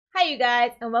Hi you guys,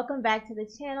 and welcome back to the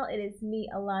channel. It is me,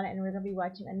 Alana, and we're going to be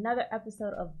watching another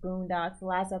episode of Boondocks. The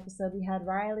last episode we had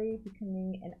Riley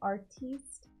becoming an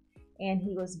artiste, and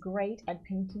he was great at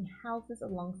painting houses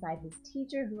alongside his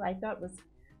teacher, who I thought was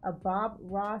a Bob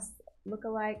Ross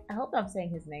lookalike. I hope I'm saying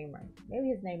his name right. Maybe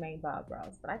his name ain't Bob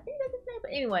Ross, but I think that's his name.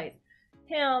 But anyways,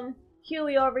 him,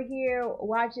 Huey over here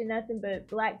watching nothing but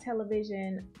black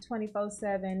television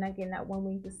 24/7, not getting that 1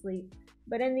 week of sleep.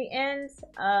 But in the end,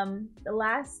 the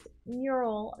last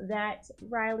mural that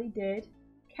Riley did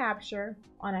capture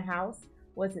on a house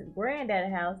was his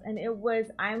granddad's house, and it was,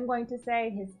 I'm going to say,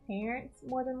 his parents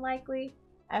more than likely.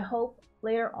 I hope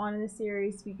later on in the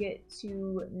series we get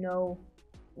to know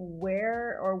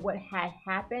where or what had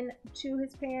happened to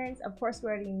his parents. Of course, we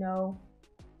already know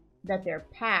that they're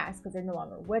past because they're no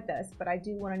longer with us, but I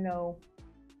do want to know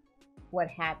what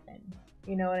happened.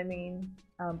 You know what I mean?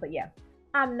 But yeah.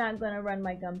 I'm not gonna run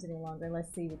my gums any longer.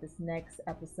 Let's see what this next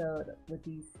episode with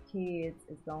these kids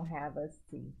is gonna have us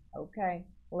see. Okay,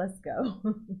 let's go.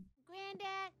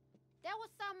 Granddad, there was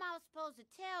something I was supposed to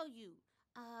tell you.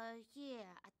 Yeah,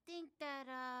 I think that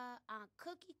Aunt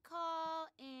Cookie called,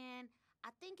 and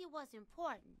I think it was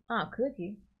important. Aunt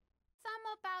Cookie?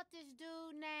 Something about this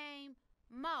dude named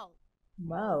Mo.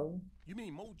 Mo? You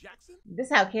mean Mo Jackson? This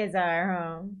how kids are,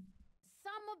 huh?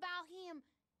 Something about him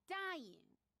dying.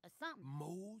 Or something.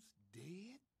 Mo's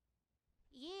dead?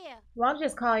 Yeah. Why don't you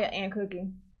just call your Aunt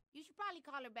Cookie? You should probably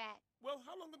call her back. Well,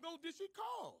 how long ago did she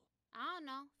call? I don't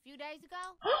know. A few days ago?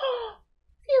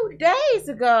 Few days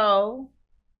ago.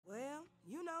 Well,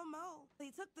 you know Mo.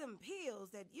 He took them pills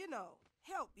that,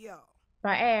 help y'all.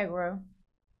 Viagra.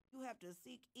 You have to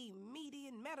seek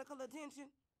immediate medical attention.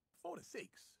 4 to 6.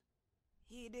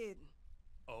 He didn't.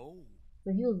 Oh.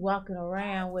 So he was walking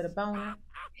around with a boner.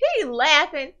 He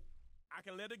laughing. I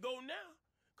can let it go now,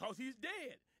 cause he's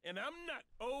dead, and I'm not.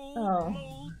 Oh,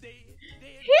 Mo's dead.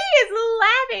 He is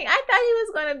laughing. I thought he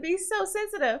was gonna be so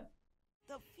sensitive.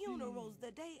 The funeral's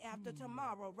the day after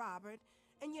tomorrow, Robert,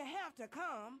 and you have to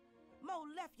come. Mo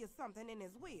left you something in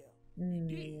his will.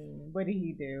 What did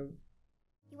he do?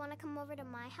 You want to come over to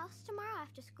my house tomorrow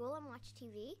after school and watch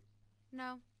TV?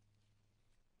 No.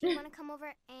 Do you want to come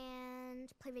over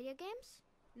and play video games?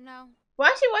 No.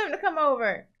 Why she want him to come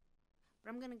over? But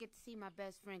I'm gonna get to see my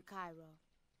best friend Cairo.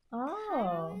 Oh.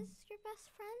 Cairo is your best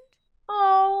friend?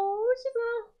 Oh,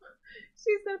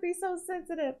 she's gonna be so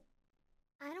sensitive.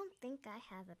 I don't think I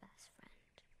have a best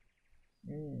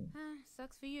friend.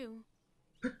 Sucks for you.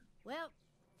 Well,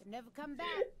 they'll never come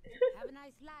back. Have a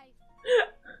nice life.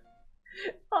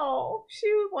 Oh,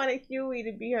 she wanted Huey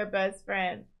to be her best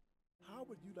friend. How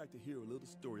would you like to hear a little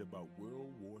story about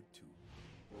World War II?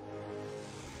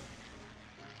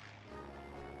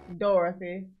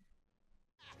 Dorothy.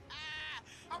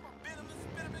 I'm a bit of a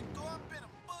spit of it, go up in 'em.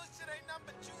 Bullshit ain't nothing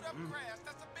but chewed up grass.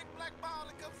 That's a big black ball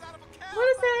that comes out of a cow. What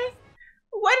did they say?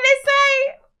 What did they say?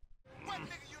 What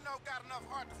nigga you know got enough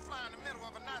heart to fly in the middle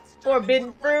of a Nazi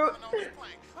Forbidden fruit.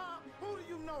 Huh? Who do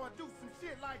you know would do some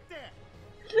shit like that?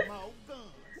 Mo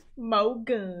guns. Mo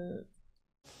guns.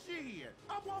 Shit.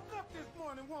 I woke up this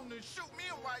morning wanting to shoot me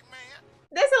a white man.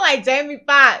 This is like Jamie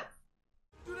Foxx.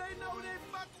 Do they know they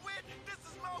fuck with? This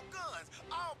is Mo guns.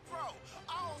 All pro.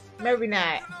 All state. Maybe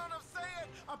not. You know what I'm saying?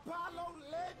 Apollo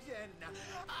legend.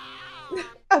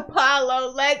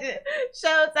 Apollo legend.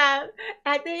 Showtime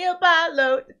at the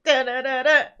Apollo. Da da da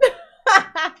da.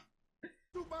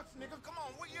 $2, nigga. Come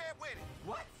on, where you at with it?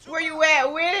 What? Where you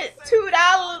at with it?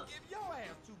 $2. Give your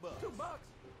ass $2. $2?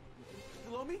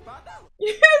 You owe me $5.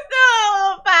 You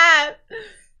still 5.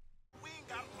 We ain't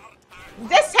got a lot of time.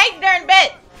 Just take darn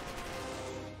bet.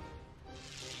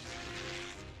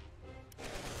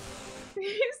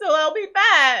 You still owe me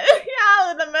 5.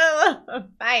 Y'all in the middle of a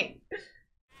fight.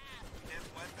 There's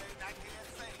one thing I can't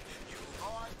say. You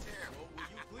are terrible.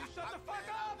 Will you please shut the fuck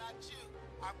up? I'm not you.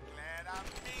 I'm glad I'm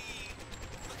me.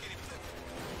 Look at him.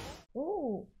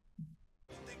 Ooh.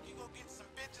 You think you gonna get some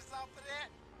bitches off of that?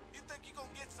 You think you gonna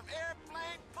get some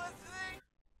airplane pussy?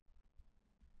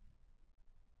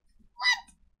 What?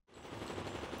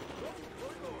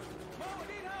 Where you going? Mo,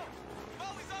 need help. Mo,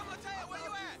 he's on the tail. Where you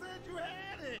at? You said you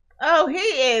had it. Oh, he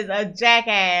is a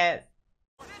jackass.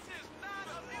 This is not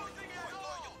amusing at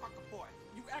all. You fucking boy.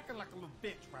 You acting like a little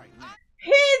bitch right now.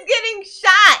 He's getting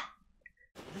shot.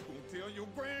 You gonna tell your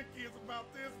grandkids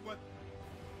about this, but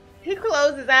He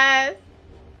closed his eyes.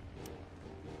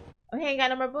 Oh, he ain't got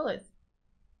no more bullets.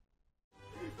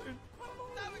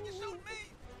 stop it, you shoot me.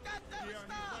 God damn it,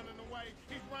 stop. He's running away.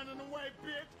 He's running away,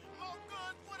 bitch. More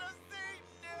guns for the seat,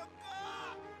 nigga.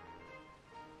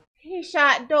 He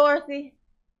shot Dorothy.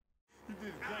 You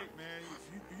did great, man.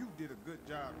 You did a good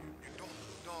job. You're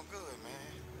doing good,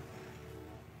 man.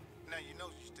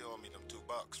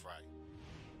 $2, right?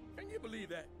 Can you believe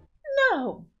that?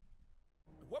 No.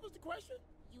 What was the question?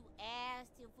 You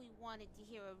asked if we wanted to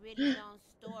hear a really long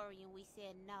story, and we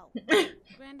said no.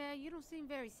 Granddad, you don't seem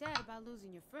very sad about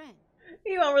losing your friend.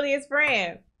 He wasn't really his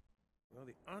friend. Well,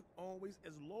 they aren't always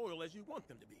as loyal as you want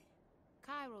them to be.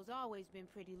 Cairo's always been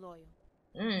pretty loyal.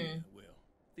 Yeah, well,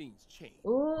 things change.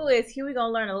 Ooh, is Huey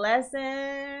gonna learn a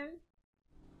lesson?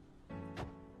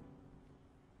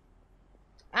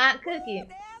 Aunt Cookie.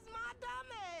 There's my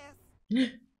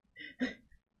dumbass.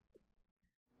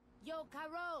 Yo,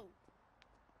 Cairo!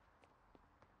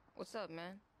 What's up,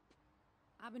 man?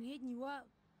 I've been hitting you up.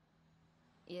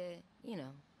 Yeah, you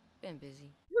know, been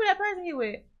busy. Who that person you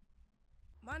with?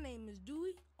 My name is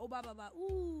Dewey. Oh,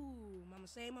 ooh, mama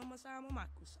say, mama say, mama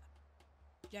kusa.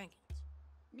 Jenkins.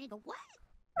 Nigga, what?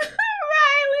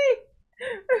 Riley.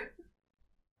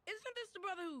 Isn't this the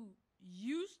brother who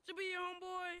used to be your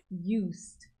homeboy?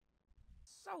 Used.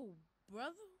 So,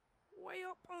 brother, where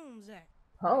your poems at?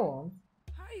 Poems?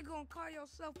 How you gonna call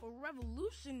yourself a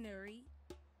revolutionary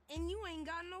and you ain't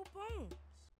got no poems?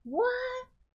 What?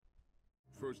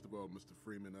 First of all, Mr.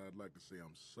 Freeman, I'd like to say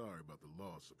I'm sorry about the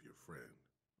loss of your friend.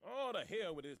 Oh, the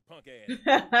hell with this punk ass.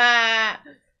 Robert,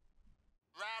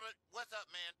 what's up,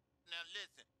 man? Now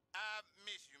listen, I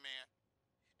miss you, man.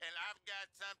 And I've got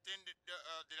something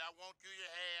that I want you to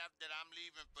have that I'm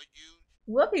leaving for you.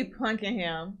 We'll be punking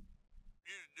him.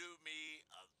 You do me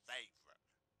a favor.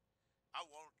 I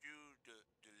want you to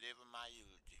deliver my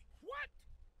eulogy. What?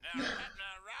 Now,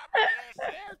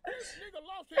 Robert, This nigga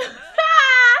lost his man.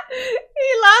 He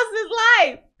lost his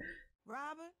life.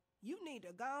 Robert, you need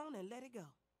to go on and let it go.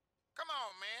 come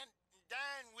on, man.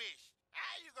 Dying wish.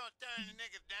 How you gonna turn the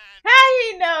nigga down? How he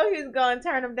know he's gonna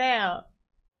turn him down?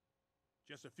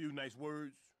 Just a few nice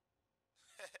words.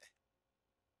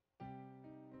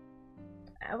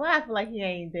 Well, I feel like he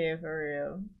ain't dead for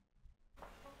real.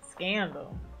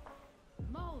 Scandal.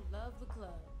 Mo loves the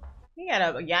club. He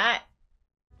got a yacht.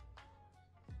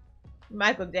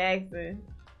 Michael Jackson.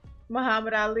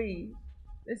 Muhammad Ali.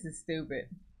 This is stupid.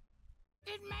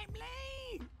 It's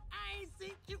Maybelline. I ain't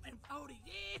seen you in 40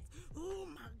 years. Oh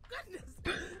my goodness.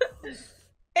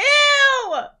 Ew!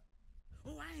 Oh, I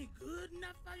ain't good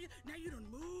enough for you. Now you done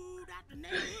moved out the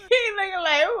neighborhood. He looking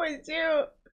like, who is you?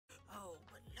 Oh,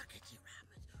 but look at you,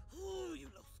 Robert. Ooh, you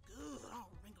look good. All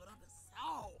wrinkled up and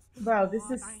soft. Bro, this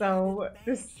is so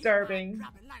disturbing.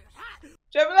 Dropping like it's hot.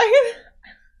 Jumping like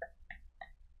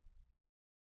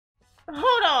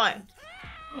Hold on.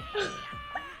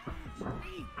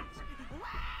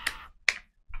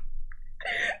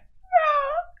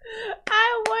 Bro,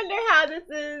 I wonder how this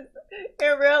is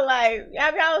in real life.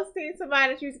 Have y'all seen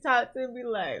somebody that you used to talk to and be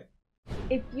like?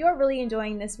 If you're really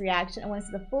enjoying this reaction and want to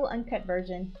see the full uncut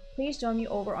version, please join me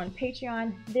over on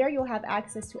Patreon. There you'll have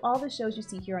access to all the shows you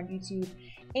see here on YouTube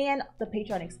and the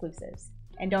Patreon exclusives.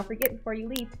 And don't forget, before you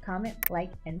leave, to comment,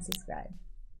 like, and subscribe.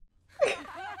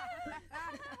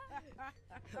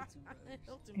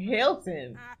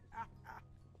 Hilton.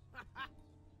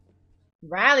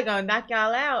 Riley gonna knock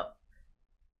y'all out.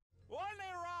 Wasn't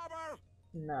it, Robert?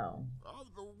 No. Of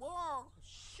the war,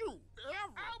 shoot,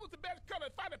 ever. I was the best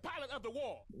colored fighter pilot of the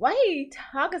war. Why he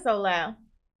talking so loud?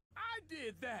 I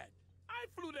did that. I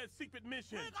flew that secret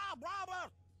mission. Pick up,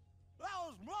 Robert. That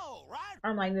was Mo, right?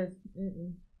 I'm like this.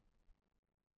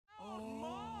 Oh,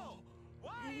 Mo.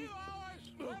 Why are you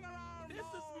always running around? This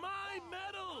is my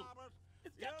medal.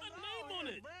 It's got my name on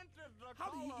it. How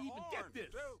did he even get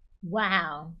this?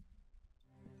 Wow.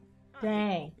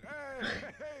 Dang.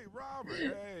 Hey, Robert,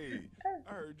 hey.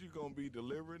 I heard you gonna be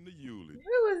delivering the eulogy.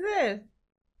 Who is this?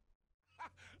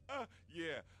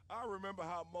 Yeah, I remember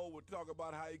how Mo would talk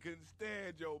about how he couldn't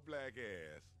stand your black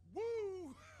ass.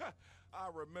 Woo! I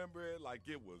remember it like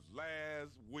it was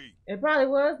last week. It probably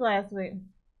was last week.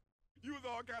 You was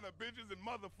all kind of bitches and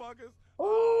motherfuckers. Ooh.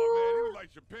 Oh, man, he was like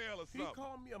Chappelle or He something.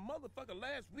 called me a motherfucker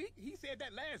last week. He said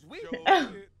that last week. Joe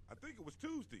did. I think it was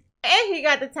Tuesday. And he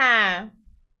got the time.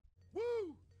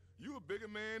 Woo! You a bigger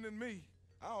man than me.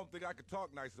 I don't think I could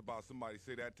talk nice about somebody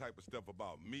say that type of stuff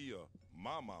about me or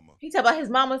my mama. He talk about his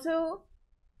mama too?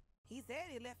 He said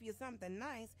he left you something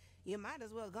nice. You might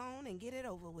as well go on and get it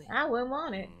over with. I wouldn't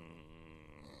want it.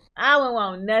 I wouldn't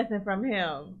want nothing from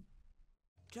him.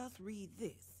 Just read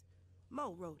this.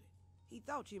 Mo wrote it. He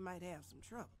thought you might have some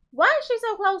trouble. Why is she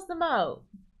so close to Mo?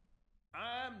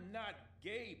 I'm not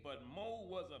gay, but Mo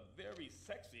was a very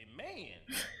sexy man.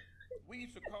 We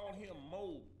used to call him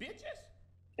Mo bitches.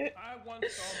 I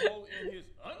once saw Mo in his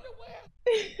underwear.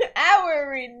 I wouldn't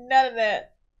read none of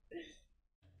that.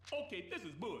 Okay, this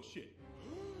is bullshit.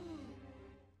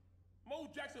 Mo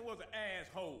Jackson was an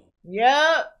asshole.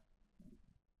 Yup.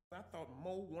 I thought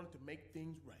Mo wanted to make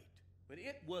things right. But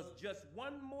it was just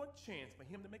one more chance for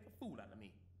him to make a fool out of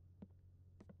me.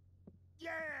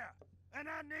 Yeah! And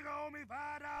that nigga owe me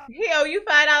 $5. He owe you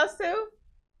 $5 too?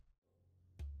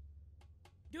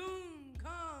 Doom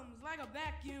comes like a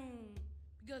vacuum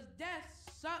because death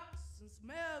sucks and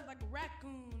smells like a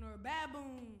raccoon or a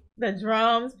baboon. The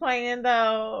drums playing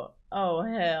though. Oh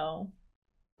hell.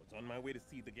 I was on my way to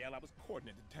see the gal I was courting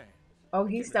at the time. Oh,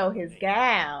 he stole his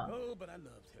gal. Oh, but I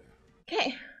loved her.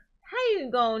 Okay, how you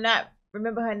gonna not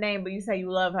remember her name but you say you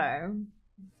love her?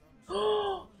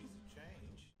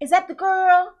 Is that the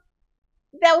girl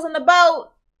that was on the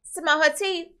boat, smell her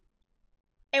teeth,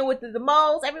 and with the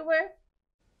moles everywhere?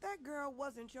 That girl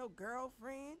wasn't your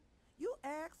girlfriend. You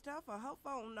asked her for her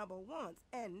phone number once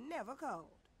and never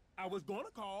called. I was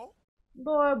gonna call.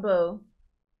 Boy, boo.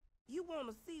 You want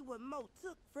to see what Mo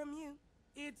took from you?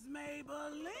 It's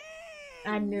Maybelline.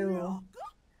 I knew.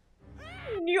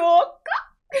 New York.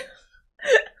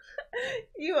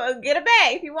 You will get it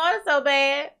back if you want it so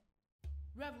bad.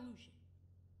 Revolution.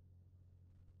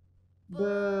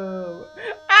 Boo.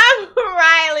 I'm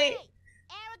Riley. Hey,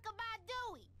 Erica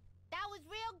Badooey. That was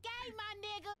real gay, my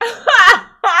nigga.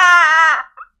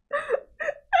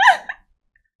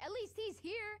 At least he's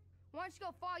here. Why don't you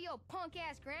go follow your punk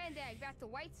ass granddad back to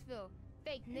Whitesville,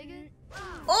 fake nigga?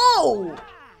 Oh!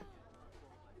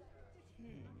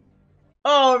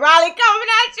 Oh, Riley coming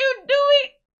at you,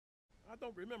 Dewey. I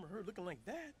don't remember her looking like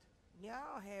that.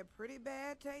 Y'all had pretty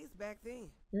bad taste back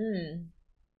then.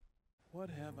 What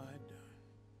have I done?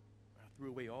 I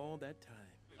threw away all that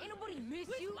time. Ain't nobody miss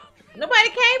you. Nobody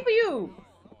came for you.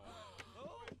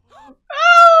 Oh, he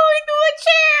threw a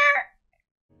chair.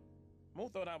 Mo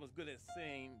thought I was good at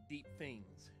saying deep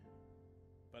things,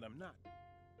 but I'm not.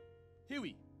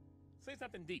 Huey, say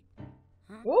something deep.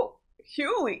 Whoa,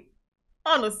 Huey,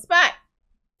 on the spot.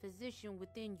 Physician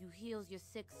within you heals your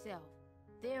sick self.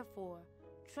 Therefore,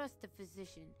 trust the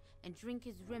physician and drink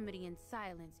his remedy in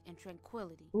silence and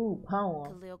tranquility. Ooh,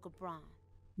 poem. Khalil Gibran.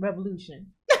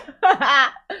 Revolution. Well,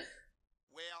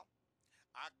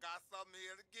 I got something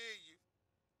here to give you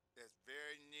that's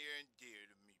very near and dear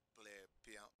to me, player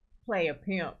pimp. Player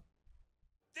pimp.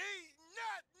 These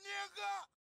nut nigga!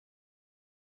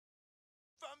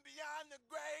 From beyond the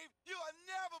grave, you'll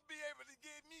never be able to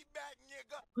get me back,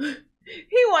 nigga.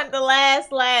 He wanted the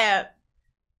last laugh.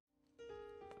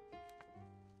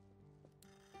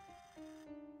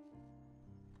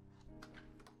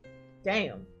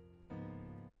 Damn.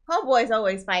 Homeboys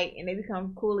always fight and they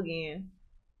become cool again.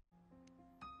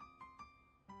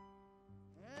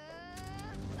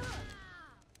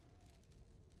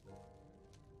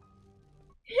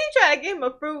 He tried to give him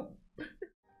a fruit.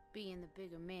 Being the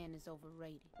bigger man is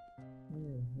overrated.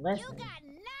 You Listen. got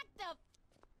knocked up.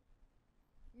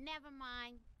 Never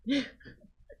mind. You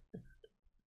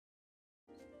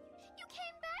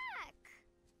came back.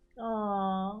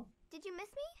 Aww. Did you miss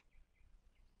me?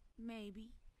 Maybe.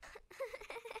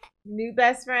 New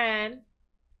best friend.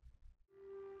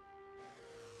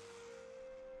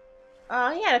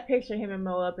 Oh, he had a picture of him and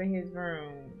Mo up in his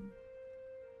room.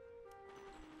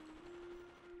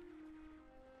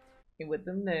 And with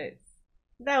them nuts.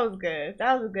 That was good.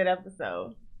 That was a good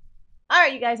episode.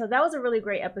 Alright, you guys, so that was a really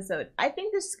great episode. I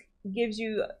think this gives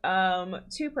you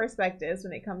two perspectives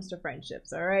when it comes to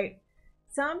friendships, alright?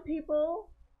 Some people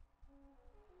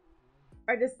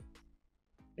are just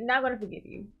not going to forgive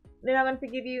you. They're not going to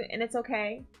forgive you, and it's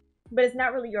okay. But it's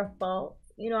not really your fault.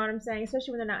 You know what I'm saying?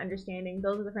 Especially when they're not understanding.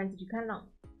 Those are the friends that you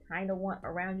kind of want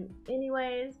around you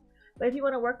anyways. But if you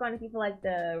want to work on it, if you feel like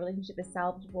the relationship is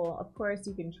salvageable, of course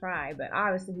you can try. But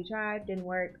obviously he tried, didn't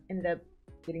work, ended up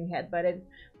getting headbutted.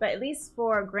 But at least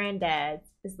for granddads,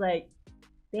 it's like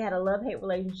they had a love-hate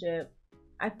relationship.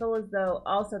 I feel as though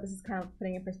also this is kind of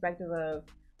putting in perspective of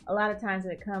a lot of times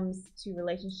when it comes to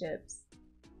relationships,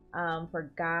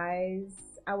 for guys,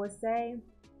 I would say,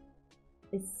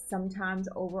 it's sometimes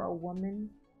over a woman.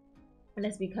 And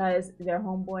it's because their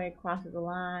homeboy crosses the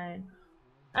line.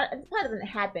 It probably doesn't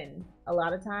happen a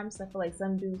lot of times. So I feel like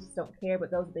some dudes don't care,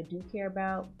 but those that they do care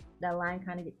about, that line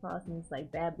kind of get crossed, and it's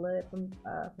like bad blood from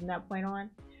that point on.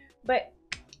 But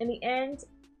in the end,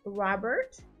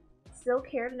 Robert still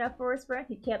cared enough for his friend.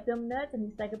 He kept them nuts, and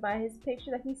he stuck it by his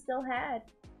picture that he still had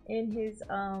in his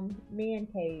man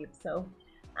cave. So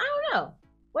I don't know.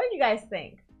 What do you guys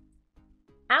think?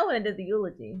 I wouldn't have did the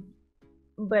eulogy,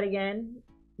 but again,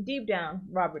 deep down,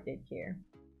 Robert did care.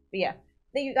 But yeah.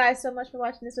 Thank you guys so much for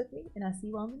watching this with me, and I'll see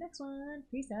you on the next one.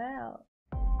 Peace out.